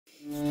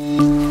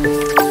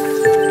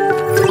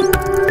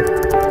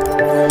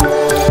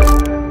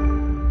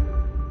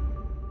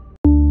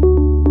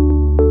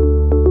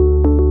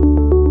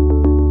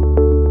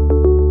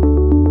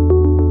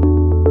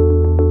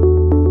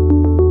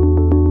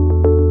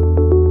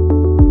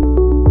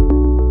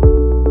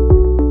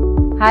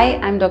Hi,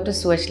 I'm Dr.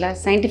 Suvarchala,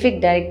 Scientific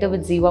Director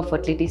with ZIVA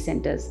Fertility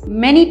Centers.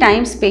 Many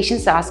times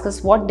patients ask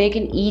us what they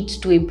can eat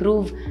to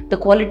improve the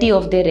quality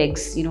of their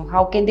eggs.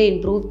 How can they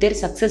improve their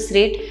success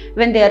rate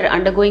when they are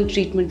undergoing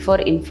treatment for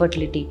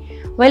infertility?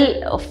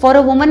 Well, for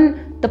a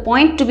woman, the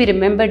point to be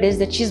remembered is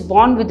that she's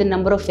born with the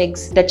number of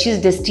eggs that she's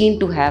destined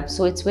to have.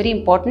 So it's very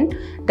important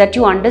that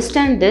you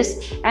understand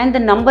this, and the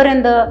number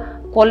and the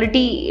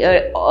quality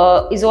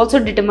is also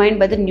determined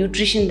by the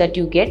nutrition that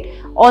you get,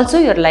 also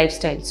your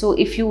lifestyle. So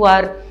if you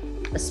are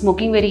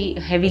smoking very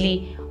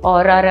heavily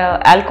or are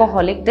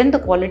alcoholic, then the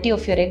quality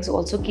of your eggs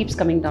also keeps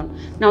coming down.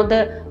 Now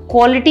the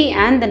quality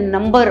and the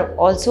number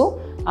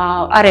also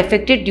are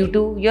affected due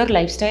to your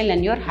lifestyle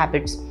and your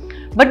habits.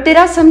 But there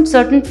are some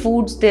certain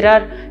foods, there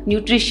are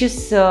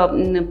nutritious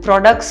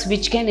products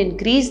which can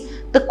increase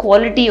the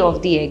quality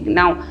of the egg.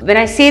 Now, when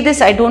I say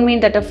this, I don't mean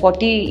that a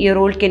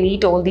 40-year-old can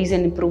eat all these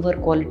and improve her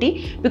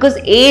quality, because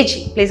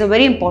age plays a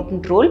very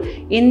important role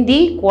in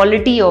the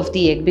quality of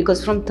the egg,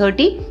 because from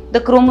 30, the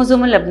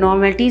chromosomal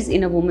abnormalities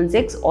in a woman's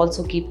eggs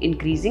also keep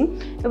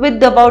increasing.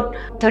 With about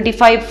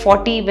 35,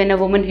 40, when a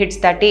woman hits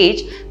that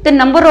age, the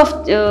number of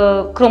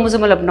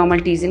chromosomal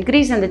abnormalities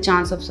increase and the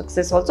chance of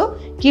success also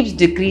keeps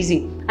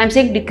decreasing. I'm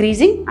saying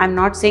decreasing, I'm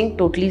not saying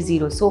totally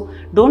zero. So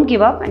don't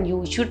give up, and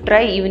you should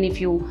try even if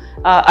you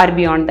are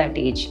beyond that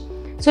age.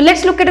 So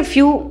let's look at a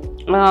few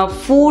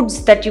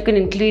foods that you can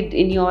include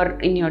in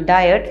your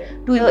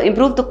diet to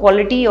improve the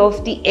quality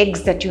of the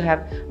eggs that you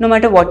have, no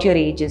matter what your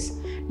age is.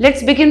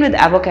 Let's begin with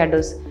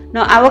avocados.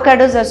 Now,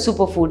 avocados are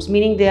superfoods,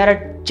 meaning they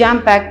are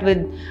jam-packed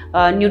with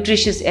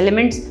nutritious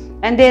elements,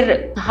 and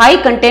their high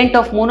content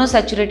of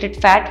monosaturated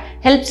fat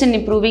helps in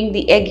improving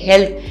the egg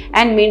health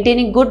and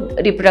maintaining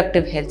good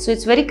reproductive health. So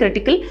it's very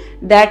critical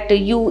that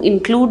you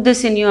include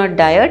this in your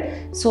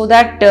diet, so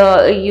that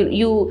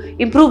you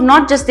improve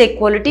not just the egg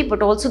quality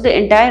but also the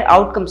entire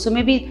outcome. So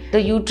maybe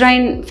the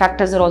uterine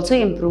factors are also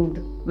improved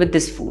with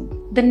this food.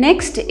 The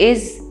next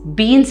is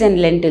beans and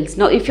lentils.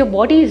 Now, if your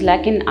body is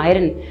lacking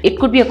iron, it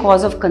could be a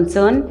cause of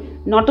concern,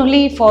 not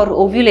only for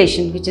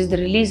ovulation, which is the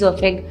release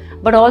of egg,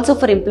 but also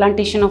for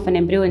implantation of an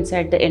embryo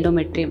inside the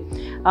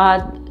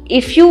endometrium.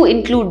 If you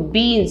include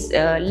beans,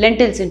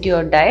 lentils into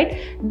your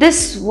diet,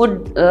 this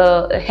would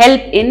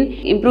help in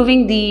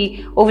improving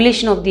the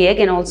ovulation of the egg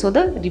and also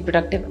the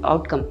reproductive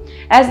outcome,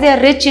 as they are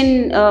rich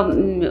in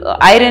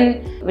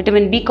iron,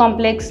 vitamin B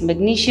complex,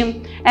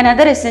 magnesium and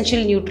other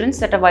essential nutrients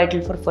that are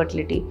vital for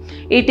fertility.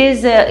 It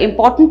is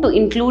important to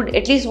include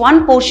at least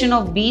one portion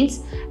of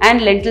beans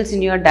and lentils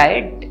in your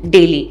diet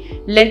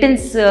daily.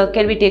 Lentils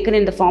can be taken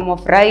in the form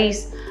of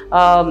rice,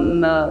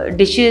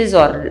 dishes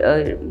or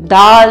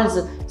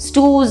dals,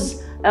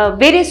 stews,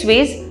 various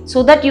ways,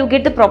 so that you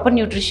get the proper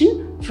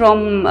nutrition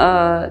from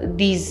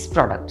these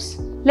products.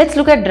 Let's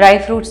look at dry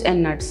fruits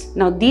and nuts.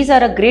 Now, these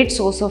are a great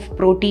source of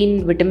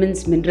protein,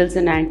 vitamins, minerals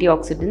and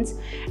antioxidants,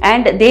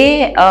 and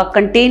they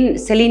contain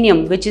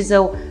selenium, which is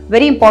a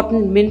very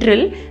important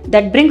mineral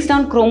that brings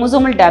down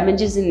chromosomal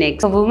damages in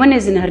eggs. If a woman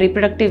is in her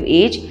reproductive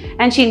age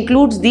and she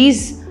includes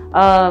these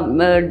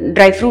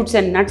dry fruits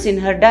and nuts in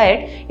her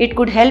diet, it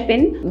could help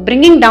in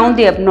bringing down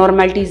the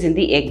abnormalities in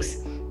the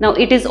eggs. Now,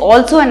 it is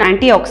also an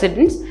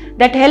antioxidant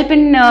that help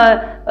in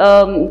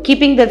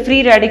keeping the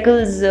free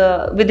radicals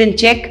within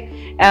check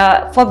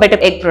for better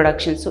egg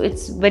production. So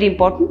it's very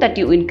important that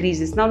you increase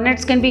this. Now,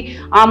 nuts can be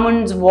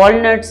almonds,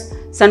 walnuts,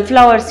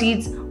 sunflower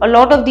seeds, a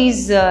lot of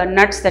these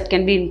nuts that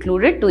can be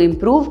included to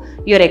improve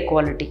your egg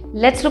quality.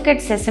 Let's look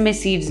at sesame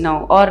seeds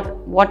now, or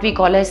what we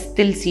call as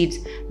til seeds.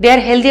 They are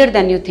healthier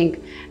than you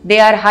think. They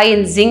are high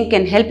in zinc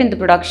and help in the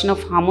production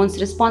of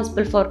hormones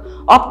responsible for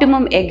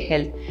optimum egg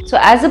health. So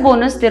as a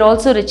bonus, they're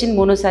also rich in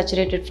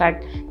monosaturated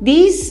fat.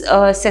 These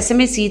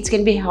sesame seeds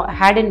can be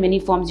had in many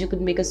forms. You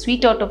could make a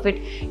sweet out of it.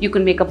 You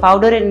can make a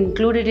powder and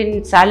include it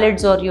in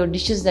salads or your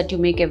dishes that you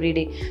make every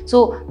day.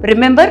 So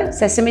remember,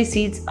 sesame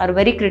seeds are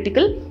very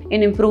critical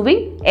in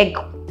improving egg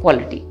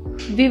quality.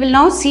 We will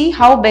now see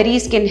how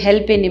berries can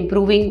help in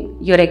improving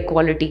your egg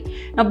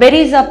quality. Now,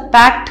 berries are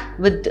packed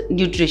with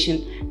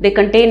nutrition. They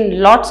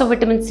contain lots of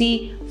vitamin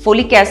C,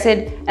 folic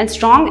acid and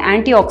strong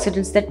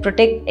antioxidants that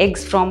protect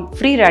eggs from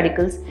free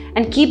radicals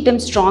and keep them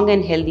strong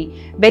and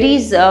healthy.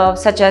 Berries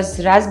such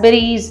as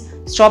raspberries,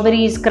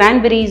 strawberries,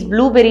 cranberries,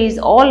 blueberries,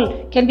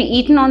 all can be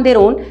eaten on their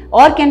own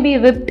or can be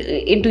whipped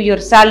into your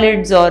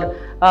salads or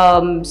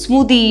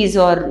smoothies,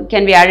 or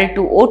can be added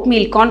to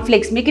oatmeal,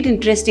 cornflakes. Make it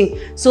interesting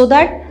so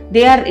that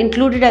they are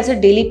included as a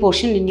daily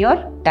portion in your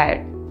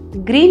diet.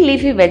 Green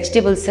leafy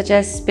vegetables such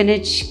as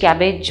spinach,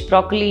 cabbage,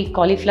 broccoli,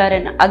 cauliflower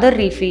and other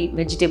leafy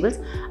vegetables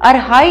are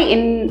high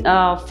in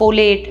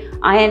folate,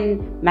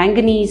 iron,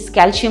 manganese,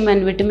 calcium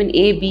and vitamin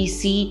A, B,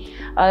 C.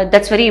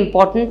 That's very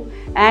important,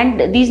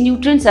 and these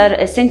nutrients are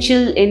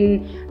essential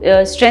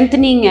in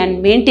strengthening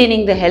and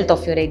maintaining the health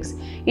of your eggs.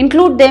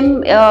 Include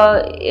them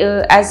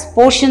as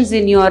portions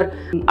in your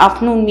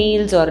afternoon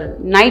meals or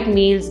night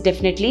meals,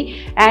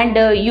 definitely.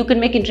 And you can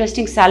make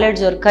interesting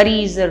salads or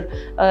curries, or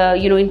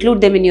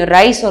include them in your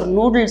rice or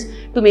noodles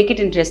to make it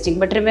interesting.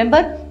 But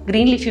remember,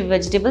 green leafy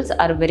vegetables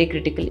are very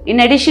critical.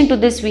 In addition to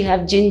this, we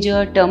have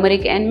ginger,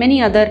 turmeric and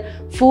many other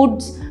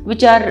foods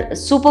which are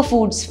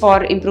superfoods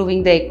for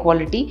improving the egg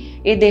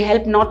quality. They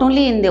help not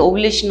only in the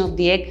ovulation of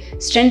the egg,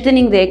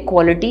 strengthening the egg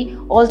quality,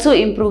 also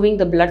improving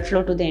the blood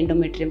flow to the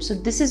endometrium. So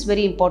this is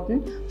very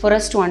important for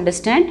us to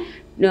understand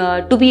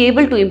to be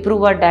able to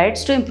improve our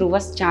diets, to improve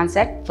our chance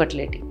at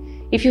fertility.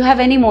 If you have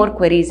any more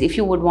queries, if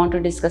you would want to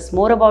discuss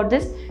more about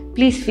this,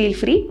 please feel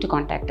free to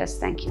contact us.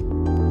 Thank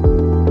you.